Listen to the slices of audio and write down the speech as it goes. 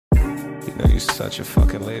You know you're such a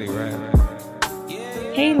fucking lady, right?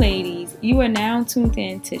 Hey ladies, you are now tuned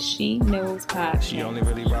in to She Knows Podcast,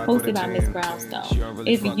 Really hosted by Miss Brownstone.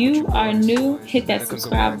 Really if you are new, hit that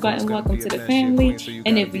subscribe button. Welcome to the family.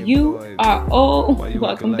 And if you are old,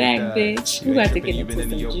 welcome back, bitch. We about to get into some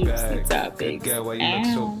juicy topics.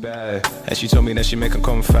 And she told me that she make her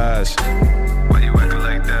come fast. Why you acting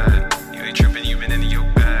like that? You ain't tripping, you been in your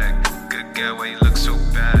bag. Good girl, why you look so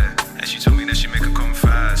bad? And she told me that she make her come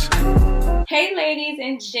fast. Hey ladies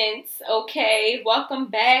and gents, okay, welcome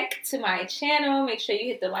back to my channel. Make sure you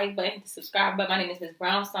hit the like button, hit the subscribe button. My name is Miss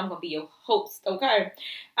Brown, so I'm going to be your host, okay?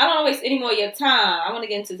 I don't want to waste any more of your time. I want to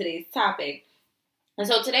get into today's topic. And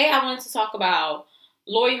so today I wanted to talk about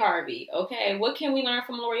Lori Harvey, okay? What can we learn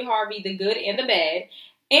from Lori Harvey, the good and the bad?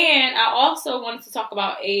 And I also wanted to talk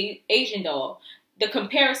about Asian Doll. The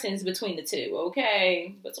comparisons between the two,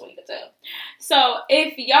 okay? Between the two. So,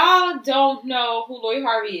 if y'all don't know who Lori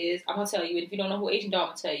Harvey is, I'm going to tell you. And if you don't know who Asian Doll, I'm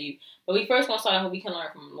going to tell you. But we first going to start out what we can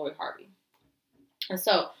learn from Lori Harvey. And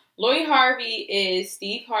so, Lori Harvey is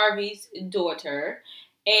Steve Harvey's daughter.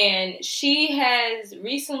 And she has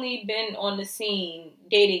recently been on the scene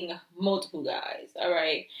dating multiple guys, all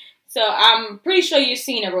right? So, I'm pretty sure you've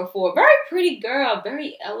seen her before. Very pretty girl,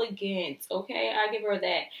 very elegant, okay? I give her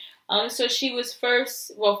that. So she was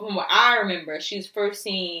first, well, from what I remember, she was first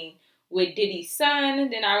seen with Diddy's son.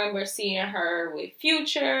 Then I remember seeing her with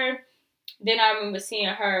Future. Then I remember seeing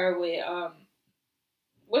her with,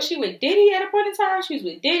 was she with Diddy at a point in time? She was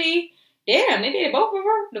with Diddy. Damn, they did both of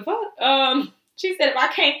her. The fuck? She said, if I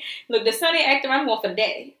can't, look, the son ain't actor, I'm going for the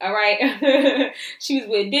daddy. All right. She was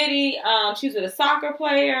with Diddy. She was with a soccer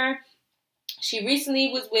player. She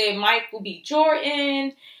recently was with Michael B.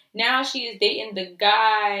 Jordan. Now she is dating the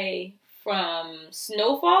guy from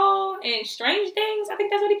Snowfall and Strange Things. I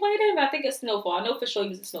think that's what he played in, but I think it's Snowfall. I know for sure he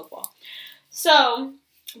was in Snowfall. So,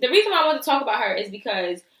 the reason why I want to talk about her is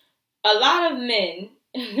because a lot of men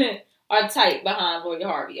are tight behind Lori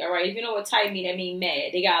Harvey, all right? If you know what tight mean, that mean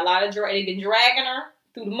mad. They got a lot of they've been dragging her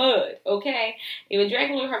through the mud, okay? They've been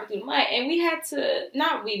dragging Lori Harvey through the mud, and we had to,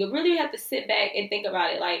 but really we had to sit back and think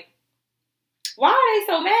about it, like, why are they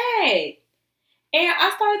so mad? And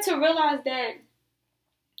I started to realize that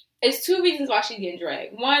it's two reasons why she's getting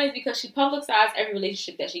dragged. One is because she publicized every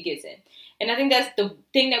relationship that she gets in. And I think that's the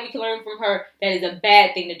thing that we can learn from her that is a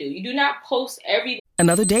bad thing to do. You do not post every...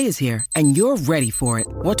 Another day is here, and you're ready for it.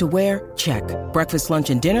 What to wear? Check. Breakfast, lunch,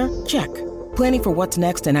 and dinner? Check. Planning for what's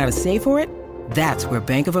next and how to save for it? That's where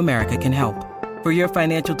Bank of America can help. For your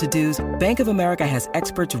financial to-dos, Bank of America has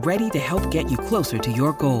experts ready to help get you closer to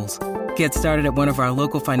your goals. Get started at one of our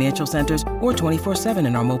local financial centers or 24/7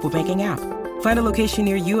 in our mobile banking app. Find a location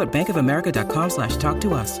near you at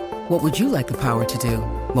bankofamerica.com/talktous. What would you like the power to do?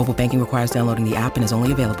 Mobile banking requires downloading the app and is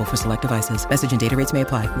only available for select devices. Message and data rates may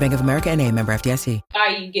apply. Bank of America N.A., member FDIC.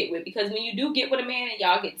 You get with, because when you do get with a man and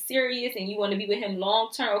y'all get serious and you want to be with him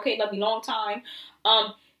long term, okay, love me long time,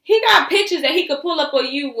 he got pictures that he could pull up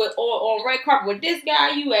on you with on red carpet with this guy.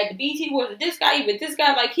 You at the BT Awards with this guy. You with this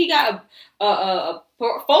guy. Like, he got a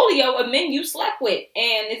portfolio of men you slept with,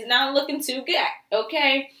 and it's not looking too good.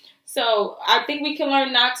 Okay, so I think we can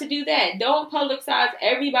learn not to do that. Don't publicize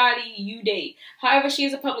everybody you date. However, she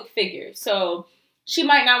is a public figure, so she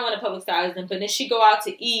might not want to publicize them. But then she go out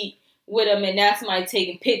to eat with them, and that's somebody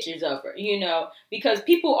taking pictures of her. You know, because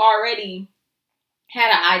people already had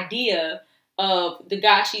an idea of the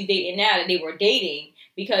guy she's dating now that they were dating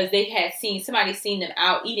because they had somebody seen them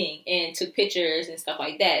out eating and took pictures and stuff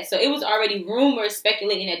like that. So it was already rumors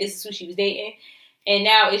speculating that this is who she was dating. And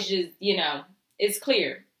now it's just, it's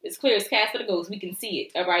clear. It's clear as cast for the ghost. We can see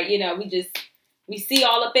it, all right? We see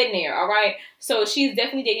all up in there, all right? So she's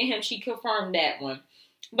definitely dating him. She confirmed that one.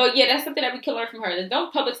 But yeah, that's something that we can learn from her.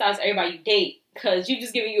 Don't publicize everybody you date, because you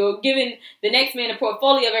just giving the next man a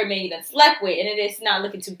portfolio of every man you done slept with, and it's not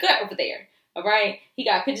looking too good over there. All right, he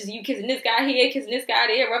got pictures of you kissing this guy here, kissing this guy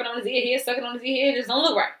there, rubbing on his ear here, sucking on his ear here. It just don't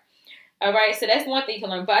look right. All right, so that's one thing you can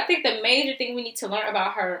learn. But I think the major thing we need to learn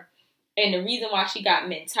about her, and the reason why she got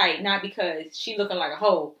men tight, not because she looking like a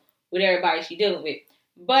hoe with everybody she dealing with,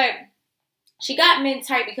 but she got men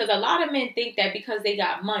tight because a lot of men think that because they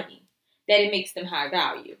got money, that it makes them high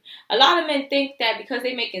value. A lot of men think that because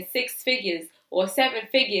they making 6 figures or 7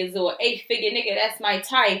 figures or 8-figure nigga, that's my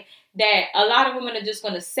type, that a lot of women are just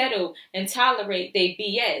going to settle and tolerate their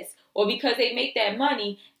BS. Or because they make that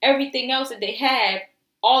money, everything else that they have,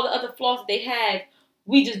 all the other flaws that they have,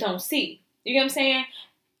 we just don't see. You get what I'm saying?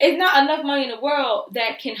 It's not enough money in the world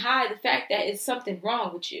that can hide the fact that it's something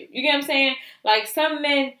wrong with you. You get what I'm saying? Like, some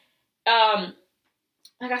men,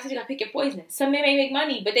 like I said, you gotta pick your poison. Some men may make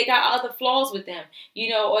money, but they got other flaws with them,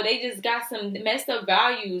 or they just got some messed up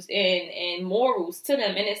values and morals to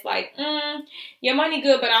them. And it's like, your money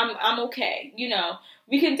good, but I'm okay.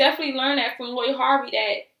 We can definitely learn that from Lori Harvey,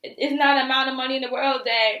 that it's not an amount of money in the world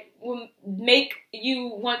that will make you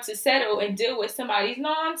want to settle and deal with somebody's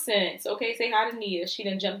nonsense. Okay, say hi to Nia. She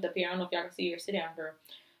done jumped up here. I don't know if y'all can see her. Sit down, girl.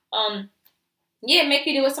 Make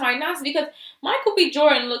you deal with somebody nonsense, because Michael B.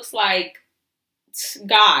 Jordan looks like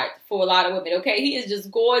God for a lot of women. Okay, he is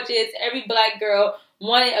just gorgeous. Every black girl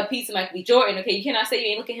wanted a piece of Michael B. Jordan. Okay, you cannot say you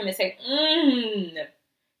ain't look at him and say,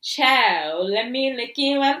 child, let me lick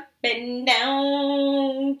you up and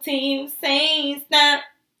down till you say stop.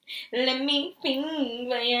 Let me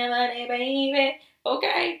finger your body, baby.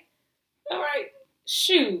 Okay, all right.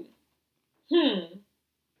 Shoot.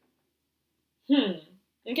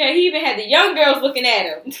 Okay, he even had the young girls looking at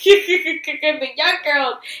him. He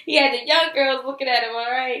had the young girls looking at him,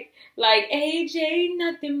 all right? Like, AJ,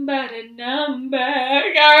 nothing but a number,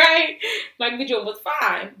 all right? Michael B. Jordan was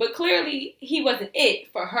fine, but clearly he wasn't it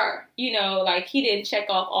for her. Like, he didn't check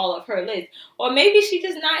off all of her list. Or maybe she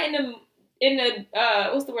just not in the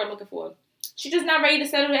what's the word I'm looking for? She's just not ready to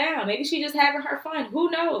settle down. Maybe she just having her fun.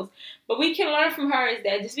 Who knows? But we can learn from her is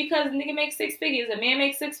that just because a nigga makes 6 figures, a man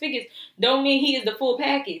makes 6 figures, don't mean he is the full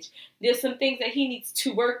package. There's some things that he needs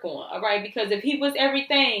to work on, all right? Because if he was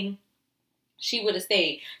everything, she would have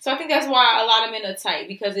stayed. So I think that's why a lot of men are tight,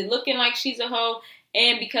 because it's looking like she's a hoe,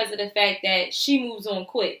 and because of the fact that she moves on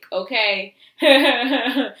quick, okay?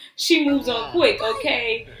 She moves on quick,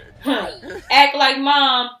 okay? Act like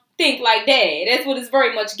mom, think like dad. That's what it's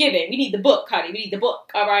very much giving. We need the book, honey. We need the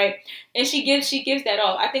book, all right? And she gives that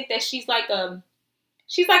off. I think that she's like a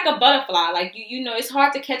butterfly. Like, it's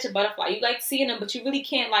hard to catch a butterfly. You like seeing them, but you really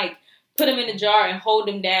can't, like, put them in a jar and hold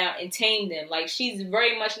them down and tame them. Like, she's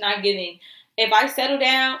very much not giving, if I settle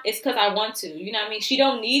down, it's because I want to. You know what I mean? She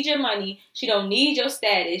don't need your money. She don't need your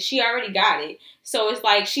status. She already got it. So it's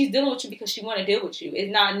like she's dealing with you because she want to deal with you.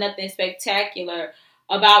 It's not nothing spectacular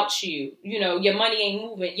about you. Your money ain't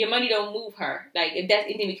moving. Your money don't move her. Like, if that's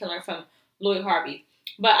anything we can learn from Lori Harvey.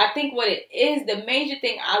 But I think what it is, the major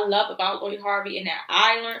thing I love about Lori Harvey and that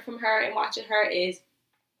I learned from her and watching her is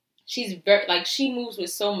she's very, like, she moves with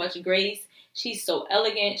so much grace. She's so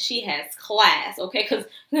elegant. She has class, okay? Because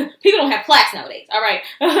people don't have class nowadays, all right?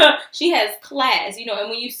 She has class, and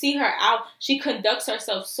when you see her out, she conducts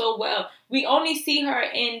herself so well. We only see her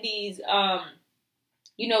in these,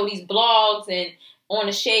 these blogs and on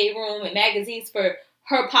the Shade Room and magazines for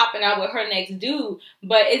her popping out with her next dude,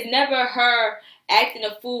 but it's never her acting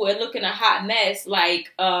a fool and looking a hot mess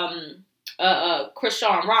like Krishan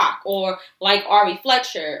Rock or like Ari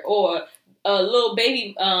Fletcher or a little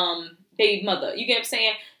baby mother. You get what I'm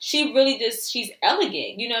saying? She really she's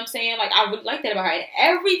elegant. You know what I'm saying? Like, I would like that about her. And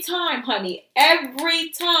every time, honey,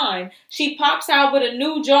 she pops out with a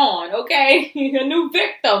new John, okay? A new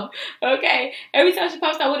victim, okay? Every time she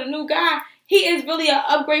pops out with a new guy, he is really an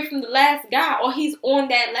upgrade from the last guy, or he's on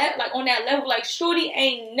that level. Like, shorty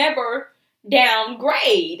ain't never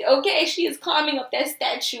downgrade, okay? She is climbing up that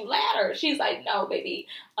statue ladder. She's like, no, baby,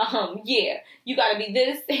 you gotta be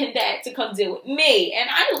this and that to come deal with me. And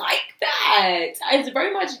I like that. It's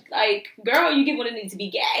very much like, girl, you get what it needs to be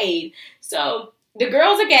gave. So the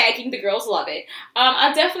girls are gagging, the girls love it.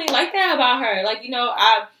 I definitely like that about her. Like,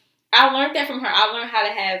 I learned that from her. I learned how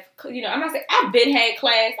to have, I'm not saying I've been had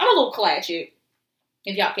class. I'm a little clatchet.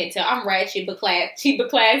 If y'all can't tell, I'm ratchet but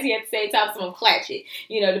classy at the same time, so I'm clatchet.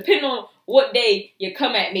 Depending on what day you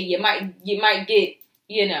come at me, you might get,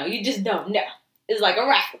 you just don't know. It's like a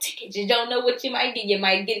raffle ticket. You don't know what you might get. You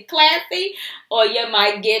might get classy or you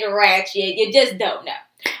might get ratchet. You just don't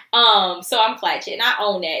know. So I'm clatchet and I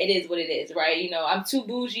own that. It is what it is, right? I'm too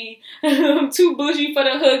bougie. I'm too bougie for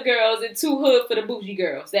the hood girls and too hood for the bougie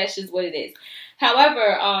girls. That's just what it is.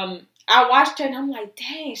 However, I watched her and I'm like,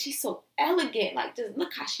 dang, she's so elegant. Like, just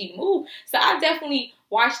look how she moved. So I definitely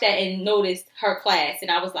watched that and noticed her class.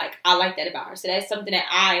 And I was like, I like that about her. So that's something that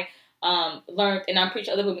I learned. And I'm pretty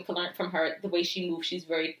sure other women can learn from her. The way she moves, she's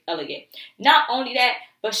very elegant. Not only that,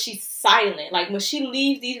 but she's silent. Like, when she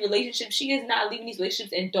leaves these relationships, she is not leaving these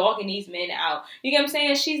relationships and dogging these men out. You get what I'm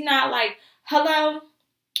saying? She's not like, hello?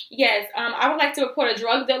 Yes, I would like to report a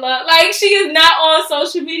drug dealer. Like, she is not on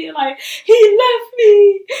social media like, he left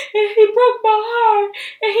me, and he broke my heart,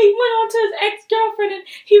 and he went on to his ex-girlfriend, and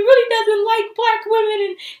he really doesn't like black women,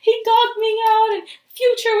 and he dogged me out, and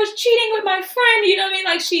Future was cheating with my friend. You know what I mean?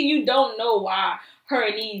 Like, you don't know why her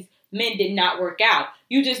and these men did not work out.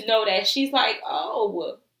 You just know that she's like,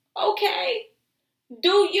 oh, okay.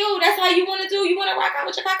 Do you? That's how you want to do? You want to rock out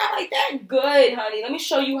with your cock out like that? Good, honey. Let me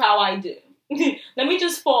show you how I do. let me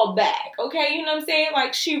just fall back, okay? You know what I'm saying?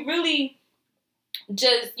 Like, she really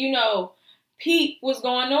just, peep what's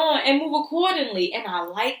going on and move accordingly. And I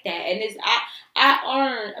like that. And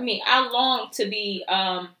I long to be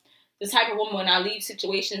the type of woman when I leave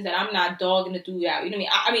situations that I'm not dogging the dude out. You know what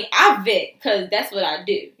I mean? I vet, because that's what I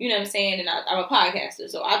do. You know what I'm saying? And I'm a podcaster,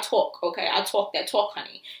 so I talk, okay? I talk that talk,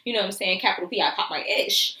 honey. You know what I'm saying? Capital P, I pop my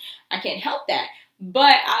ish. I can't help that.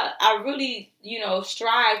 But I really,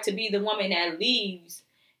 strive to be the woman that leaves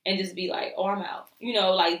and just be like, oh, I'm out.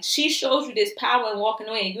 Like, she shows you this power in walking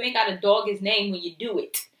away, and you ain't got to dog his name when you do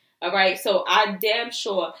it. All right? So I damn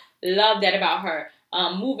sure love that about her.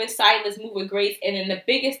 Move in silence, move with grace. And then the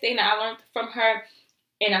biggest thing that I learned from her,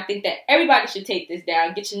 and I think that everybody should take this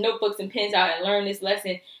down, get your notebooks and pens out and learn this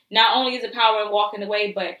lesson. Not only is it power in walking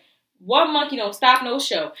away, but one monkey don't stop no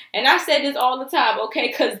show. And I said this all the time, okay,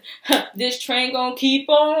 because this train gonna keep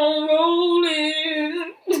on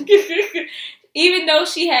rolling. Even though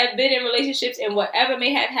she had been in relationships and whatever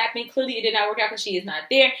may have happened, clearly it did not work out because she is not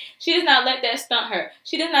there. She does not let that stunt her.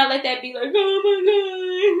 She does not let that be like, oh my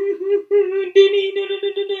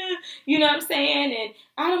God, you know what I'm saying? And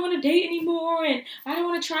I don't want to date anymore, and I don't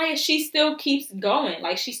want to try it. She still keeps going.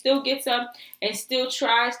 Like, she still gets up and still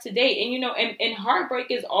tries to date. And, and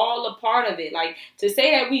heartbreak is all a part of it. Like, to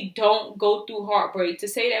say that we don't go through heartbreak, to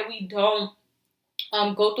say that we don't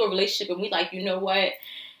go through a relationship and we like, you know what?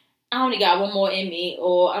 I only got one more in me,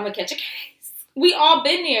 or I'm going to catch a case. We all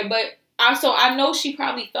been there, but I know she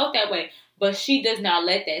probably felt that way, but she does not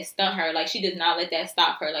let that stunt her. Like, she does not let that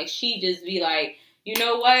stop her. Like, she just be like, you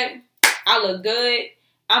know what? I look good.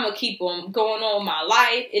 I'm going to keep on going on my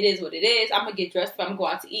life. It is what it is. I'm going to get dressed if I'm going to go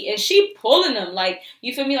out to eat. And she pulling them. Like,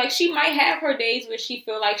 you feel me? Like, she might have her days where she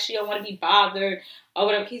feel like she don't want to be bothered or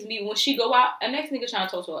whatever case may be. When she go out, a next nigga trying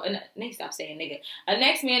to talk to her. Stop saying nigga. A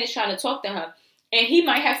next man is trying to talk to her. And he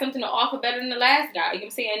might have something to offer better than the last guy. You know what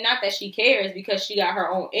I'm saying? Not that she cares, because she got her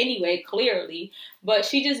own anyway, clearly. But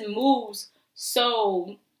she just moves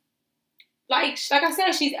so, like I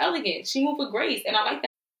said, she's elegant. She moves with grace. And I like that.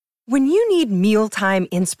 When you need mealtime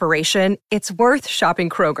inspiration, it's worth shopping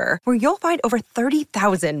Kroger, where you'll find over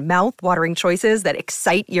 30,000 mouth-watering choices that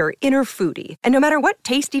excite your inner foodie. And no matter what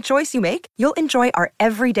tasty choice you make, you'll enjoy our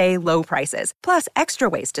everyday low prices, plus extra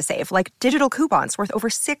ways to save, like digital coupons worth over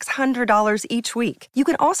 $600 each week. You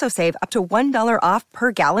can also save up to $1 off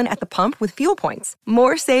per gallon at the pump with fuel points.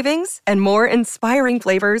 More savings and more inspiring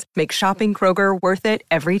flavors make shopping Kroger worth it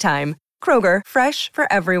every time. Kroger, fresh for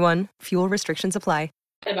everyone. Fuel restrictions apply.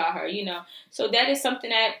 About her, so that is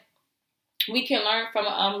something that we can learn from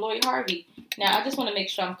Lori Harvey. Now, I just want to make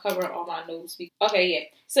sure I'm covering all my notes. Okay, yeah.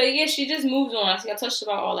 So, yeah, she just moves on. I think I touched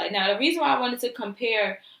about all that. Now, the reason why I wanted to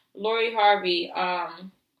compare Lori Harvey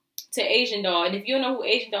to Asian Doll, and if you don't know who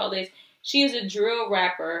Asian Doll is, she is a drill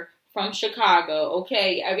rapper from Chicago,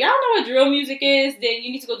 okay? If y'all know what drill music is, then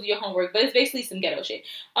you need to go do your homework, but it's basically some ghetto shit.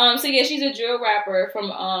 So, yeah, she's a drill rapper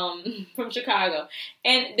from Chicago.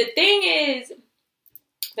 And the thing is,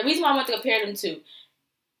 the reason why I want to compare them to,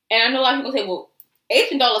 and I know a lot of people say, well,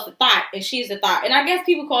 Asian Doll is the thought, and she's the thought. And I guess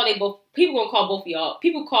people gonna call both of y'all.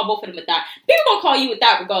 People call both of them a thought. People gonna call you a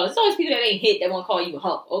thought regardless. There's always people that ain't hit that wanna call you a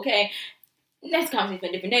hoe, okay? That's a conversation for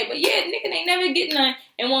a different day. But yeah, nigga ain't never getting none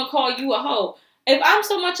and wanna call you a hoe. If I'm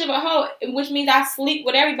so much of a hoe, which means I sleep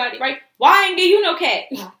with everybody, right? Why I ain't give you no cat?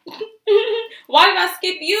 Why did I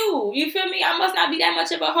skip you? You feel me? I must not be that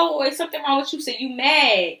much of a hoe, or is something wrong with you, so you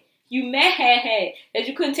mad. You mad that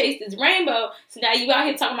you couldn't taste this rainbow, so now you out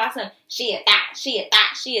here talking about something. She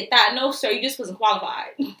a thought. No, sir, you just wasn't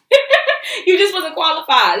qualified. You just wasn't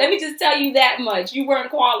qualified. Let me just tell you that much. You weren't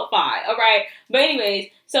qualified, all right? But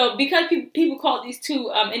anyways, so because people call these two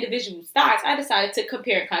individual stocks, I decided to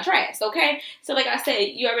compare and contrast, okay? So like I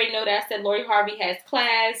said, you already know that I said Lori Harvey has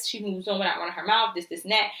class. She moves on without running her mouth, this,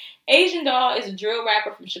 and that. Asian Doll is a drill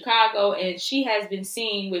rapper from Chicago, and she has been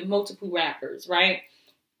seen with multiple rappers, right?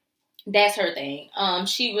 That's her thing.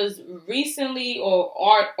 She was recently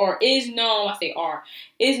or is known,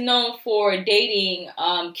 is known for dating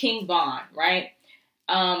King Von, right?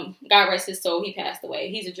 God rest his soul, he passed away.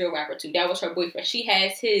 He's a drill rapper too. That was her boyfriend. She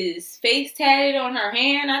has his face tatted on her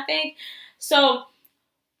hand, I think. So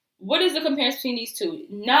what is the comparison between these two?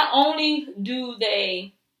 Not only do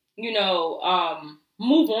they,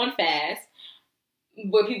 move on fast,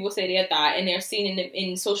 where people say they're thought, and they're seen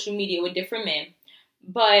in social media with different men,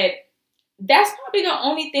 but that's probably the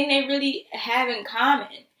only thing they really have in common.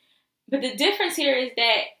 But the difference here is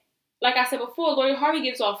that, like I said before, Lori Harvey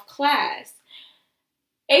gives off class.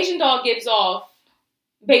 Asian Doll gives off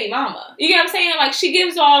baby mama. You get what I'm saying? Like, she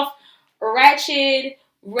gives off ratchet,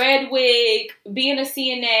 red wig, being a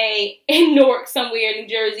CNA in Newark somewhere, New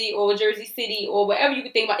Jersey or Jersey City or whatever you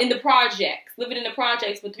could think about, in the projects, living in the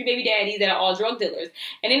projects with 3 baby daddies that are all drug dealers.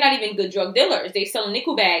 And they're not even good drug dealers. They selling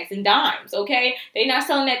nickel bags and dimes, okay? They're not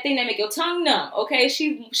selling that thing that make your tongue numb, okay?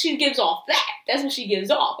 She gives off that. That's what she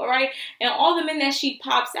gives off, all right? And all the men that she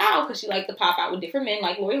pops out, because she likes to pop out with different men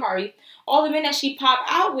like Lori Harvey, all the men that she pop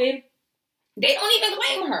out with, they don't even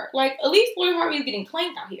claim her. Like, at least Lori Harvey is getting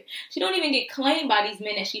claimed out here. She don't even get claimed by these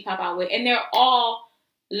men that she pop out with. And they're all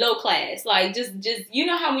low class. Like, just you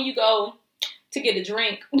know how when you go to get a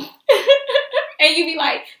drink and you be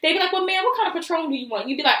like, they be like, well, man, what kind of Patron do you want?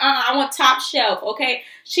 You be like, I want top shelf, okay?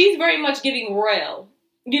 She's very much giving Rel.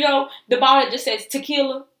 You know, the bottle that just says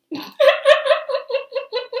tequila.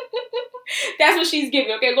 That's what she's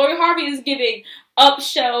giving, okay? Lori Harvey is giving up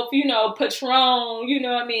shelf, you know, Patron, you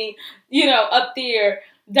know what I mean? You know, up there,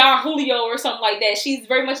 Don Julio or something like that. She's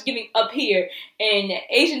very much giving up here. And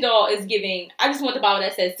Asian Doll is giving, I just want the bottle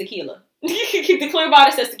that says tequila. The clear bottle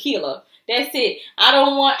that says tequila. That's it. I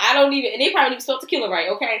don't even, and they probably don't even spell tequila right,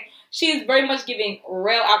 okay? She is very much giving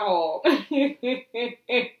real alcohol.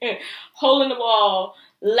 Hole in the wall,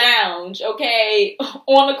 lounge, okay?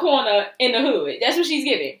 On the corner in the hood. That's what she's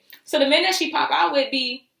giving. So the men that she pop out with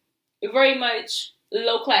be very much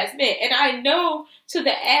low class men. And I know to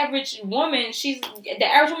the average woman, the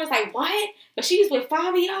average woman's like, what? But she's with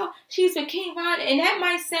Fabio, she's with King Von, and that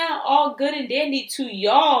might sound all good and dandy to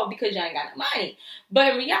y'all because y'all ain't got no money.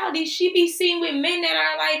 But in reality, she be seen with men that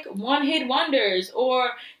are like one-hit wonders, or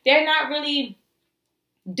they're not really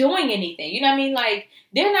doing anything. You know what I mean? Like,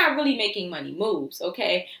 they're not really making money moves,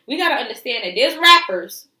 okay? We got to understand that there's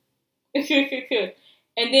rappers, and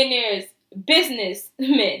then there's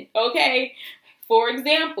businessmen, okay? For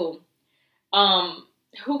example,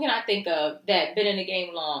 who can I think of that been in the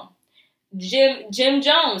game long? Jim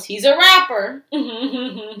Jones, he's a rapper.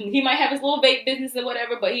 He might have his little vape business or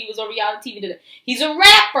whatever, but he was on reality TV today. He's a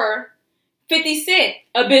rapper. 50 Cent,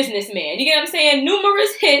 a businessman. You get what I'm saying?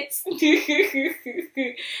 Numerous hits.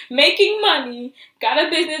 Making money. Got a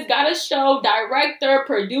business, got a show, director,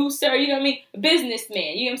 producer, you know what I mean?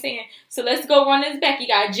 Businessman. You know what I'm saying? So let's go run this back. You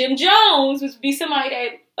got Jim Jones, which would be somebody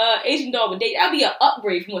that Asian Doll would date. That'll be an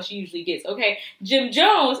upgrade from what she usually gets, okay? Jim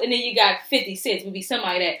Jones, and then you got 50 Cent, would be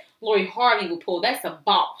somebody that Lori Harvey would pull. That's a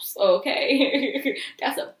boss, okay?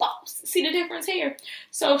 That's a boss. See the difference here?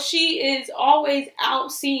 So she is always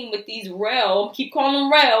out seen with these keep calling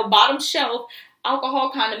them bottom shelf,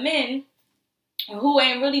 alcohol kind of men who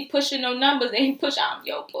ain't really pushing no numbers. They ain't push out,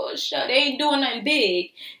 they ain't doing nothing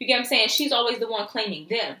big. You get what I'm saying? She's always the one claiming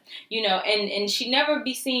them, you know, and she never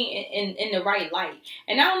be seen in the right light.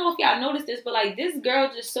 And I don't know if y'all noticed this, but like this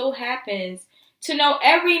girl just so happens to know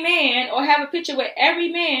every man or have a picture with every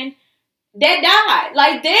man that died.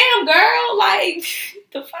 Like, damn, girl. Like,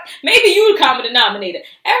 the fuck? Maybe you the common denominator.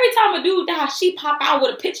 Every time a dude dies, she pop out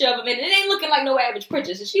with a picture of him, and it ain't looking like no average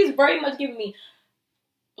picture. So she's very much giving me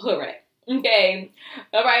hood rat. Okay.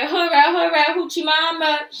 All right, hood rat, hoochie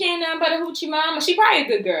mama. She ain't nothing but a hoochie mama. She probably a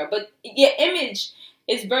good girl, but your image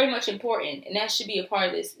is very much important, and that should be a part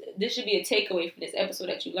of this. This should be a takeaway from this episode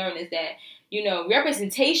that you learn is that, you know,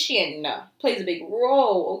 representation plays a big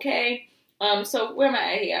role, okay? So where am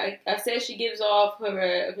I at here? I said she gives off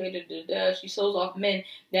her, she shows off men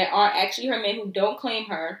that aren't actually her men, who don't claim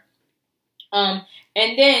her. And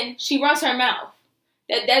then she runs her mouth.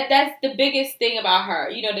 That's the biggest thing about her,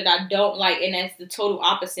 you know, that I don't like, and that's the total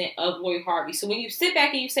opposite of Lori Harvey. So when you sit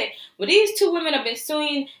back and you say, well, these two women have been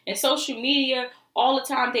suing in social media all the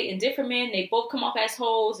time, dating different men, they both come off as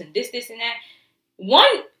hoes and this, and that.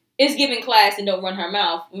 One is giving class and don't run her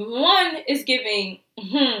mouth. One is giving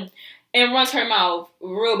and runs her mouth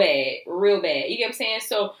real bad. You get what I'm saying?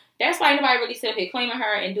 So that's why nobody really sit up here claiming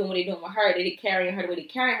her and doing what they're doing with her. They carrying her the way they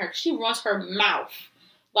carrying her. She runs her mouth.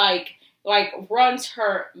 Like runs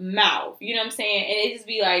her mouth. You know what I'm saying? And it just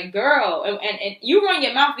be like, girl, and you run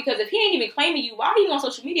your mouth because if he ain't even claiming you, why are you on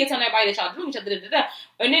social media telling everybody that y'all doing each other?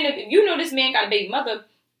 And then if you know this man got a baby mother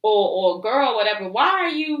or girl, whatever, why are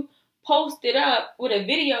you posted up with a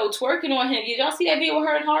video twerking on him? Did y'all see that video with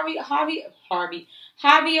her and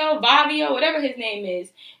Vavio, whatever his name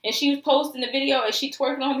is? And she was posting the video and she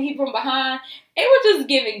twerking on him, he from behind. It was just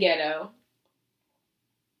giving ghetto.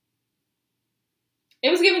 It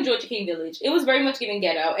was giving Georgia King Village. It was very much giving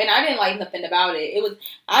ghetto, and I didn't like nothing about it.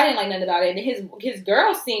 I didn't like nothing about it. And his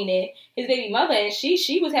girl seen it, his baby mother, and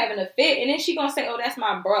she was having a fit, and then she gonna say, "Oh, that's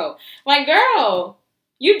my bro." Like, girl,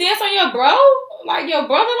 you dance on your bro, like your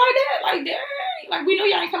brother, like that, like that. Like, we know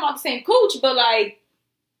y'all ain't come out the same cooch, but like,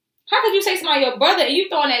 how could you say somebody your brother and you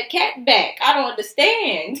throwing that cat back? I don't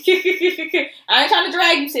understand. I ain't trying to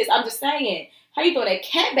drag you, sis. I'm just saying. how you throw that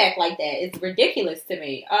cat back like that? It's ridiculous to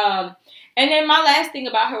me. And then my last thing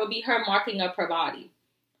about her would be her marking up her body.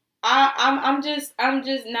 I'm just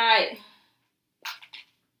not.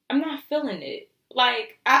 I'm not feeling it.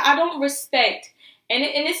 Like, I don't respect, and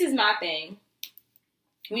this is my thing.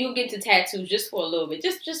 We'll get to tattoos just for a little bit,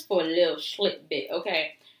 just for a little slip bit,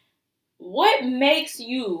 okay? What makes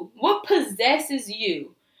you, what possesses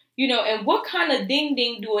you, you know, and what kind of ding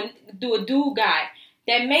do a dude got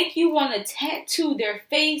that make you want to tattoo their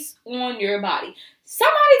face on your body?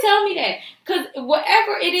 Somebody tell me that, because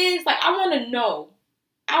whatever it is, like, I want to know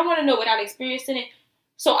without experiencing it,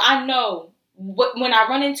 so I know when I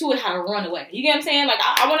run into it, how to run away. You get what I'm saying? Like,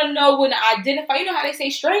 I want to know when to identify. You know how they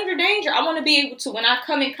say stranger danger? I want to be able to, when I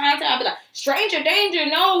come in contact, I'll be like, stranger danger.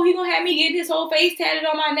 No, he going to have me get his whole face tatted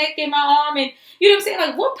on my neck and my arm. And you know what I'm saying?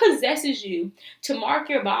 Like, what possesses you to mark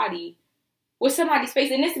your body with somebody's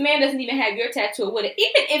face? And this man doesn't even have your tattoo with it.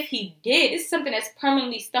 Even if he did, it's something that's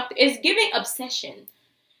permanently stuck. It's giving obsession.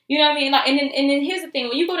 You know what I mean? Like, and then here's the thing.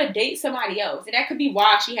 When you go to date somebody else, and that could be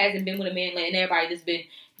why she hasn't been with a man and everybody just been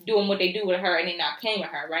doing what they do with her and they not claiming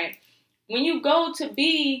her, right? When you go to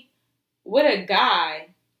be with a guy,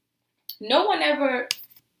 no one ever,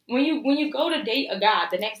 when you go to date a guy,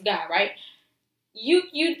 the next guy, right? You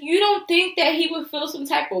don't think that he would feel some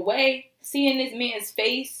type of way seeing this man's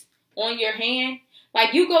face on your hand?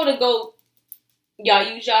 Like, you go, y'all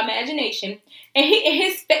use your imagination, and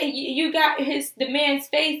you got the man's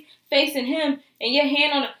face facing him, and your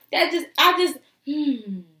hand on it.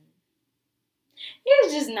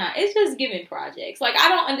 It's just not. It's just giving projects. Like, I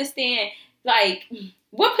don't understand, like,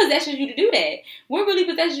 what possesses you to do that? What really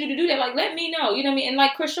possesses you to do that? Like, let me know. You know what I mean? And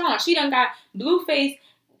like Krishan, she done got blue face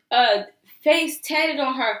tatted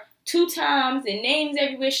on her 2 times and names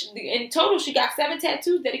everywhere. In total, she got 7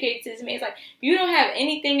 tattoos dedicated to this man. It's like, you don't have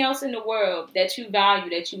anything else in the world that you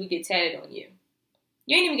value that you would get tatted on you.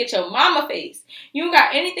 You ain't even get your mama face. You don't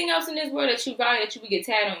got anything else in this world that you value that you would get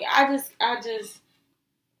tatted on you. I just.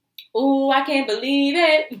 Ooh, I can't believe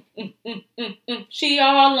it. She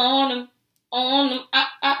all on them.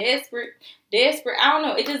 Desperate. I don't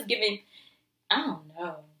know. It's just giving, I don't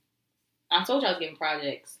know. I told you I was giving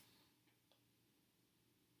projects.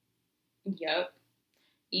 Yup.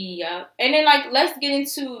 And then, like, let's get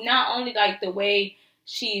into not only, like, the way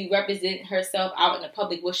she represents herself out in the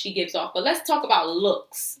public, what she gives off, but let's talk about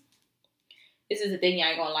looks. This is the thing y'all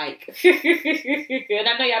ain't gonna like. And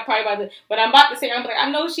I know y'all probably about to, what I'm about to say, I'm like, I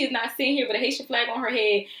know she's not sitting here with a Haitian flag on her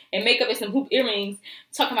head and makeup and some hoop earrings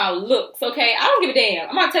talking about looks, okay? I don't give a damn.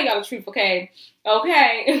 I'm gonna tell y'all the truth, okay?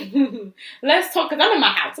 Okay? Let's talk, because I'm in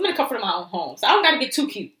my house. I'm in the comfort of my own home. So I don't gotta get too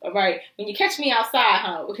cute, all right? When you catch me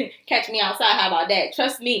outside, catch me outside, how about that?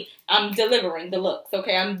 Trust me, I'm delivering the looks,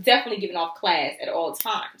 okay? I'm definitely giving off class at all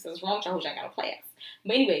times. So what's wrong with y'all? I got no class.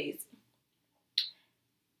 But anyways,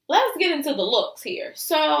 let's get into the looks here.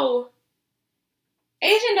 So,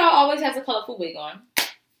 Asian doll always has a colorful wig on.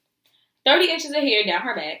 30 inches of hair down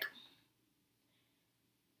her back.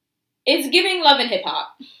 It's giving Love and Hip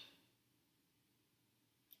Hop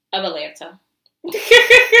of Atlanta.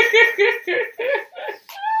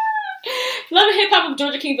 Love and Hip Hop of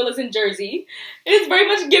Georgia King Villas in Jersey. It's very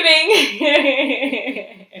much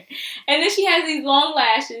giving. And then she has these long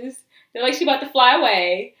lashes. They're like she's about to fly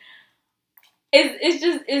away.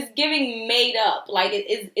 It's giving made up. Like,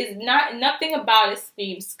 it's not, nothing about it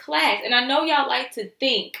screams class. And I know y'all like to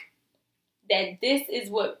think that this is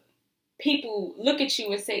what people look at you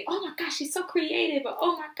and say, oh my gosh, she's so creative, or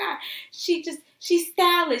oh my god, she's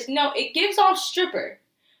stylish. No, it gives off stripper.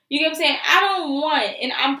 You get what I'm saying? I don't want,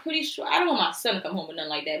 and I'm pretty sure, I don't want my son to come home with nothing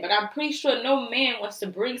like that, but I'm pretty sure no man wants to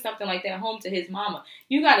bring something like that home to his mama.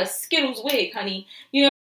 You got a Skittles wig, honey. You know.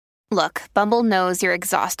 Look, Bumble knows you're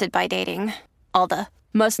exhausted by dating. All the,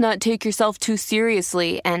 must not take yourself too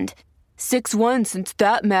seriously, and 6'1" since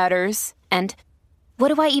that matters, and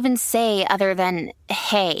what do I even say other than,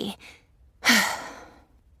 hey?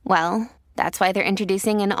 Well, that's why they're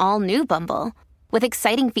introducing an all-new Bumble, with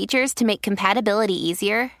exciting features to make compatibility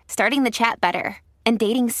easier, starting the chat better, and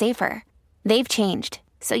dating safer. They've changed,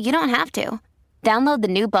 so you don't have to. Download the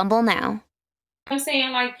new Bumble now. I'm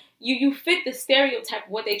saying, like, you fit the stereotype of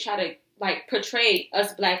what they try to, like, portray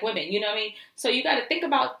us black women, you know what I mean? So you got to think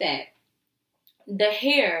about that. The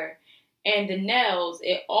hair and the nails,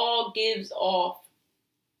 it all gives off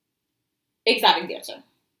exotic dancer.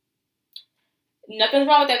 Nothing's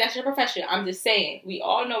wrong with that. That's your profession. I'm just saying. We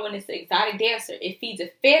all know when it's an exotic dancer, it feeds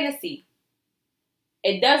a fantasy.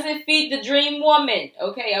 It doesn't feed the dream woman.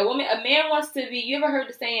 Okay, a man wants to be. You ever heard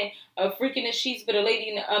the saying, "A freak in the sheets," but a lady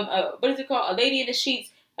in the what is it called? A lady in the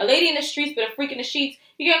sheets, A lady in the streets, but a freak in the sheets.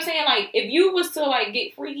 You get what I'm saying? Like, if you was to, like,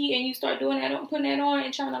 get freaky and you start doing that on, putting that on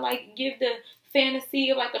and trying to, like, give the fantasy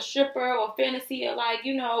of, like, a stripper or fantasy of, like,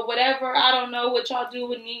 you know, whatever, I don't know what y'all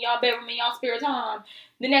do in y'all bedroom in y'all spare time,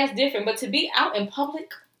 then that's different. But to be out in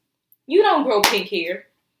public, you don't grow pink hair.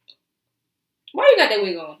 Why you got that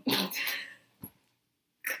wig on?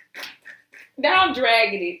 Now I'm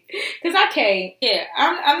dragging it because I can't. Yeah,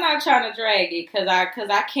 I'm not trying to drag it because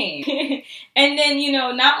I can't. And then, you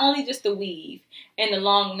know, not only just the weave and the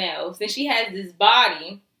long nails, then she has this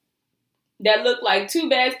body that look like two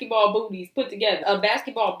basketball booties put together. A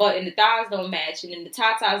basketball butt and the thighs don't match, and then the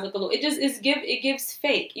tatas look a little. It gives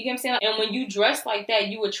fake. You get what I'm saying? And when you dress like that,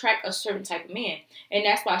 you attract a certain type of man, and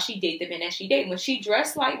that's why she date the men that she date. When you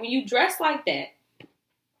dress like that,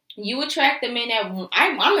 you attract the men that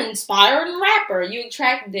I'm an inspired rapper. You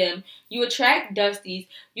attract them. You attract dusties.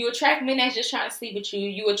 You attract men that's just trying to sleep with you.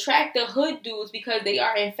 You attract the hood dudes because they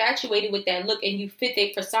are infatuated with that look and you fit their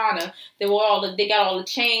persona. They got all the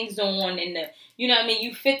chains on and you know what I mean?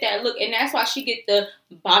 You fit that look, and that's why she get the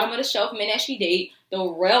bottom of the shelf men that she date, the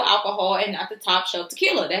real alcohol and not the top shelf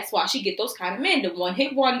tequila. That's why she get those kind of men, the one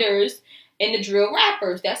hit wonders and the drill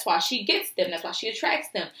rappers. That's why she gets them. That's why she attracts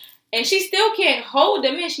them. And she still can't hold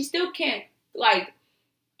them in. She still can't, like,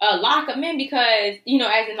 lock them in because, you know,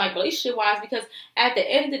 as in, like, relationship-wise, because at the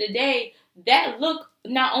end of the day, that look,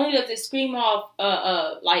 not only does it scream off,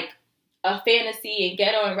 like, a fantasy and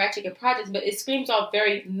ghetto and ratchet and projects, but it screams off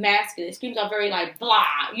very masculine. It screams off very, like,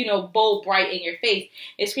 blah, you know, bold, bright in your face.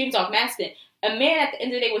 It screams off masculine. A man, at the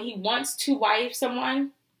end of the day, when he wants to wife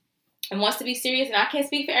someone and wants to be serious, and I can't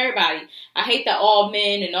speak for everybody. I hate the all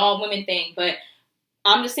men and all women thing, but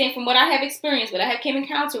I'm just saying from what I have experienced, what I have came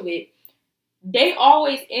encounter with, they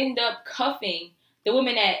always end up cuffing the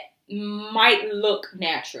women that might look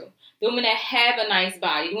natural. The women that have a nice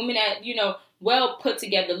body. The women that, you know, well put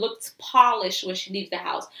together, looks polished when she leaves the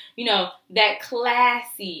house. You know, that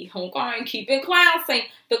classy, keep it classy,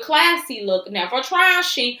 the classy look, never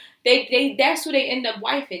trashy. That's who they end up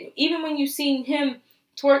wifing. Even when you seen him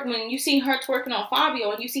twerk, when you seen her twerking on Fabio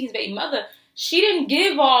and you see his baby mother, she didn't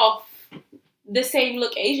give off the same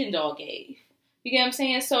look Asian doll gave. You get what I'm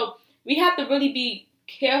saying? So we have to really be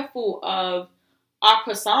careful of our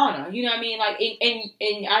persona. You know what I mean? Like,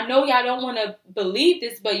 and I know y'all don't want to believe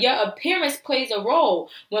this, but your appearance plays a role.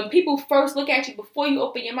 When people first look at you before you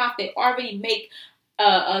open your mouth, they already make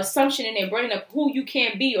an assumption in their brain of who you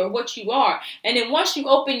can be or what you are. And then once you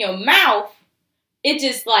open your mouth, it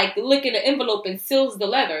just like licking the envelope and seals the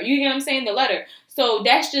letter. You get what I'm saying? The letter. So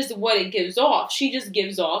that's just what it gives off. She just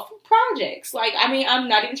gives off projects. Like, I mean, I'm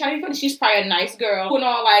not even trying to be funny. She's probably a nice girl. And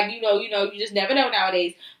all, like, you know, you just never know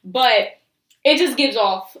nowadays. But it just gives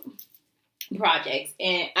off projects.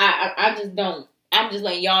 And I just don't. I'm just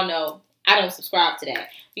letting y'all know I don't subscribe to that.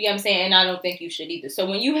 You get what I'm saying? And I don't think you should either. So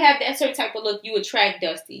when you have that certain type of look, you attract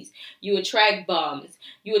dusties. You attract bums.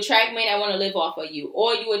 You attract men that want to live off of you.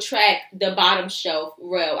 Or you attract the bottom shelf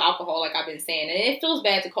real alcohol, like I've been saying. And it feels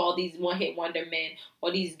bad to call these one-hit wonder men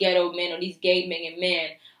or these ghetto men or these gay men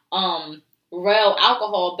real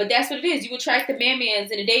alcohol. But that's what it is. You attract the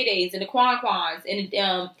man-mans and the day-days and the quan-quans and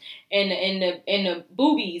the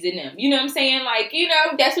boobies in them. You know what I'm saying? Like, you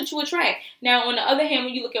know, that's what you attract. Now, on the other hand,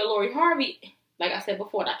 when you look at Lori Harvey, like I said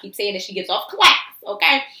before, and I keep saying that she gives off class,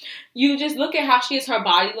 okay? You just look at how she is. Her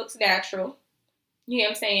body looks natural. You know what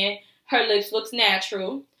I'm saying? Her lips looks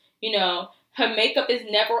natural. You know, her makeup is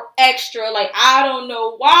never extra. Like, I don't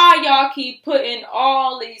know why y'all keep putting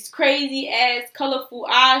all these crazy ass colorful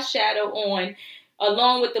eyeshadow on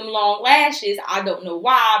along with them long lashes. I don't know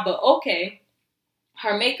why, but okay.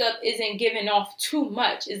 Her makeup isn't giving off too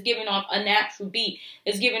much. It's giving off a natural beat.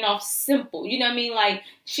 It's giving off simple. You know what I mean? Like,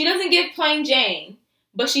 she doesn't give plain Jane,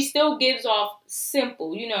 but she still gives off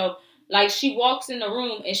simple. You know, like she walks in the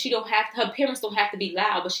room and her appearance don't have to be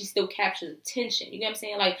loud, but she still captures attention. You know what I'm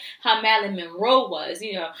saying? Like how Marilyn Monroe was,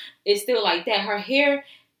 you know, it's still like that. Her hair,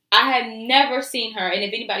 I have never seen her, and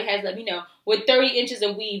if anybody has, let me know, with 30 inches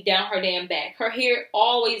of weave down her damn back. Her hair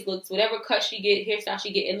always looks, whatever cut she get, hairstyle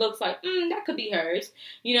she get, it looks like, that could be hers.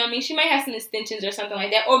 You know what I mean? She might have some extensions or something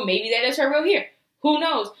like that, or maybe that is her real hair. Who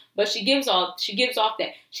knows? But she gives off that.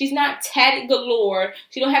 She's not tatted galore.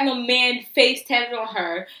 She don't have no man face tatted on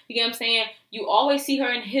her. You get what I'm saying? You always see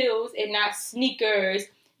her in heels and not sneakers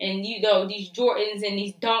and, you know, these Jordans and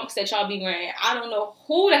these dunks that y'all be wearing. I don't know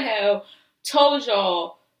who the hell told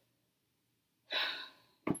y'all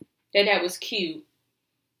that was cute,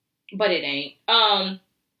 but it ain't.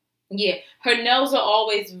 Yeah, her nails are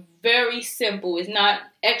always very simple. It's not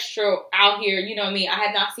extra out here, you know what I mean? I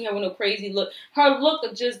have not seen her with no crazy look. Her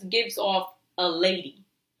look just gives off a lady.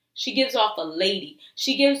 She gives off a lady.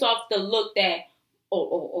 She gives off the look that,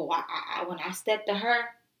 when I step to her,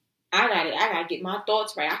 I gotta get my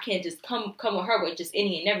thoughts right. I can't just come with her with just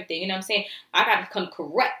any and everything. You know what I'm saying? I gotta come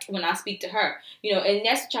correct when I speak to her. You know, and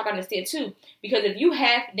that's what y'all gotta understand too. Because if you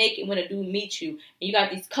half naked when a dude meets you, and you got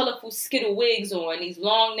these colorful skittle wigs on, these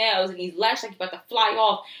long nails, and these lashes like you're about to fly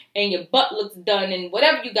off, and your butt looks done, and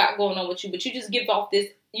whatever you got going on with you, but you just give off this,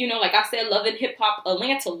 you know, like I said, Love and Hip Hop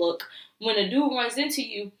Atlanta look. When a dude runs into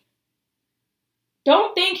you,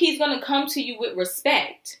 don't think he's gonna come to you with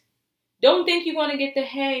respect. Don't think you're going to get the,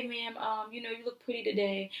 hey, ma'am, you look pretty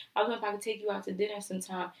today. I was wondering if I could take you out to dinner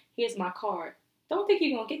sometime. Here's my card. Don't think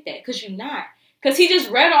you're going to get that, because you're not. Because he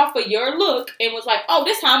just read off of your look and was like, oh,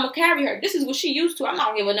 this how I'm going to carry her. This is what she used to. I'm not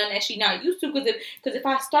going to give her nothing that she not used to. Because if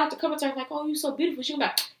I start to come to her like, oh, you so beautiful, she'll be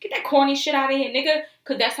like, get that corny shit out of here, nigga.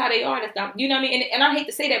 Because that's how they are. That's not, you know what I mean? And I hate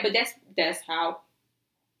to say that, but that's how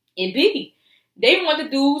it be. They want the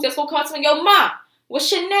dudes that's going to call someone, yo, ma,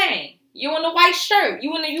 what's your name? You in the white shirt.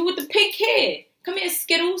 You with the pink hair. Come here,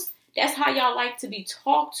 Skittles. That's how y'all like to be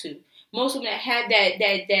talked to. Most women that have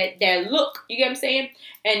that look. You get what I'm saying?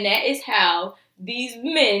 And that is how these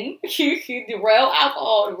men, the real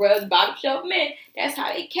alcohol, the real bottom shelf men, that's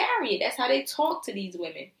how they carry it. That's how they talk to these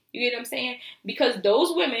women. You get what I'm saying? Because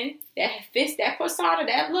those women that fits that persona,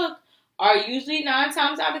 that look, are usually 9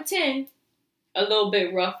 times out of 10 a little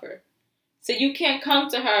bit rougher. So you can't come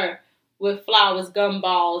to her with flowers,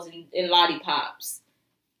 gumballs, and lollipops.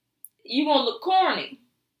 You gonna look corny.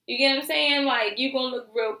 You get what I'm saying? Like, you gonna look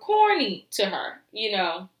real corny to her. You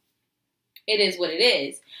know, it is what it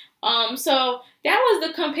is. So that was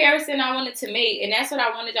the comparison I wanted to make, and that's what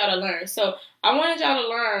I wanted y'all to learn. So I wanted y'all to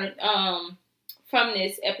learn from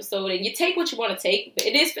this episode, and you take what you want to take.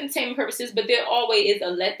 It is for entertainment purposes, but there always is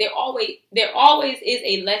a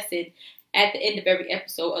lesson at the end of every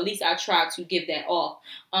episode. At least I try to give that off.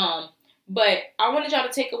 But I wanted y'all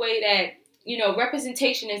to take away that, you know,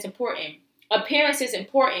 representation is important. Appearance is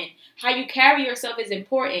important. How you carry yourself is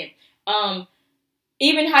important.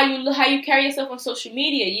 Even how you carry yourself on social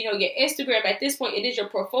media. You know, your Instagram, at this point, it is your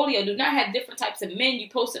portfolio. Do not have different types of men you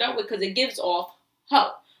post it up with, because it gives off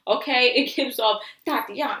hoe. Okay? It gives off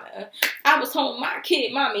Tatiana. I was home with my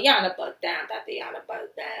kid, Mamiana, bust down. Tatiana,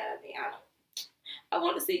 bust down. Tatiana, I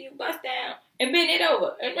want to see you bust down and bend it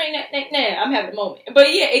over and bring that thing down. I'm having a moment.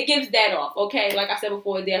 But yeah, it gives that off, okay? Like I said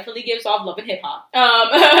before, it definitely gives off Love and Hip Hop.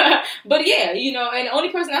 But yeah, you know, and the only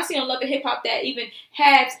person I see on Love and Hip Hop that even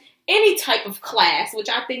has any type of class, which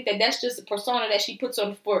I think that's just a persona that she puts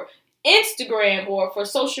on for Instagram or for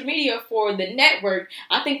social media for the network.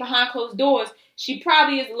 I think behind closed doors, she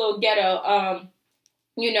probably is a little ghetto,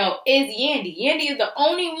 you know, is Yandy. Yandy is the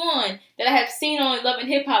only one that I have seen on Love and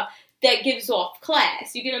Hip Hop that gives off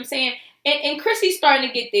class. You get what I'm saying? And Chrissy's starting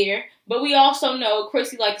to get there, but we also know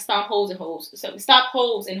Chrissy likes to stop hoes and hoes. So stop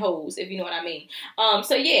hoes and hoes, if you know what I mean.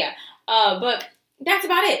 So yeah, but that's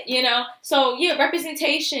about it, you know? So yeah,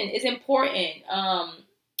 representation is important.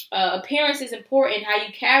 Appearance is important. How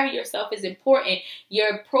you carry yourself is important.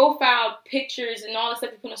 Your profile pictures and all the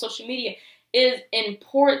stuff you put on social media is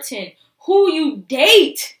important. Who you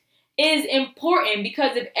date is important,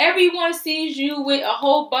 because if everyone sees you with a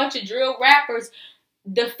whole bunch of drill rappers,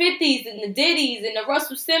 the 50s and the Diddy's and the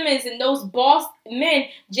Russell Simmons and those boss men,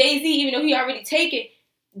 Jay-Z, even though he already taken,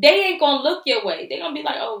 they ain't gonna look your way. They gonna be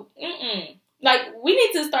like, oh, Like, we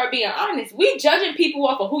need to start being honest. We judging people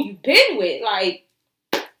off of who you been with. Like,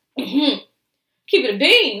 keep it a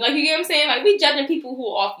bean. Like, you get what I'm saying? Like, we judging people who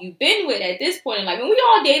off you been with at this point in life. And we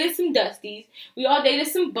all dated some dusties. We all dated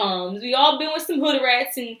some bums. We all been with some hood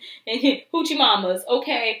rats and hoochie mamas,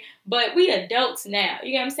 okay? But we adults now.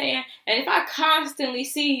 You get what I'm saying? And if I constantly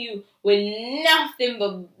see you with nothing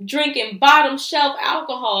but drinking bottom shelf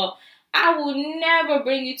alcohol, I will never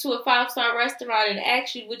bring you to a 5-star restaurant and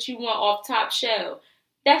ask you what you want off top shelf.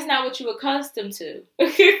 That's not what you're accustomed to.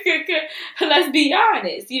 Let's be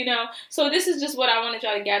honest, you know. So this is just what I wanted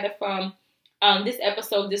y'all to gather from this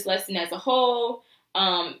episode, this lesson as a whole.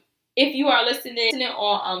 If you are listening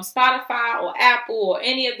on Spotify or Apple or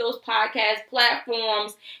any of those podcast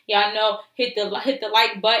platforms, y'all know, hit the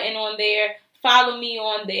like button on there. Follow me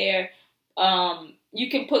on there. You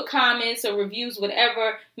can put comments or reviews,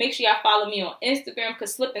 whatever. Make sure y'all follow me on Instagram,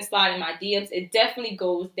 because slip and slide in my DMs. It definitely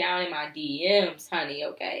goes down in my DMs, honey,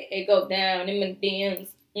 okay? It goes down in my DMs.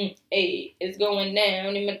 Hey, it's going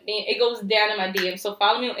down in my DMs. It goes down in my DMs. So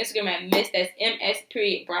follow me on Instagram at Miss, that's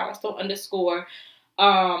MS.Brownstone_.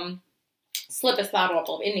 Slip and slide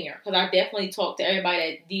off in there, because I definitely talk to everybody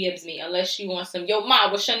that DMs me, unless you want some, yo, ma,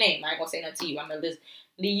 what's your name? I ain't gonna say nothing to you. I'm gonna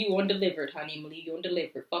leave you undelivered, honey. I'm gonna leave you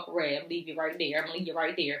undelivered. Fuck Ray. I'm gonna leave you right there.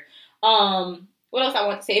 what else I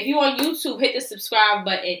want to say? If you're on YouTube, hit the subscribe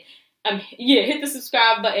button. Hit the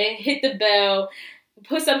subscribe button. Hit the bell.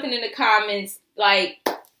 Put something in the comments. Like,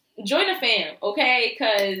 join the fam, okay?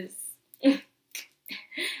 Because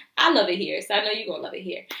I love it here. So I know you're going to love it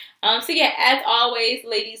here. So yeah, as always,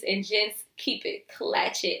 ladies and gents, keep it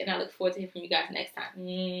clutch it. And I look forward to hearing from you guys next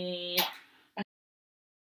time.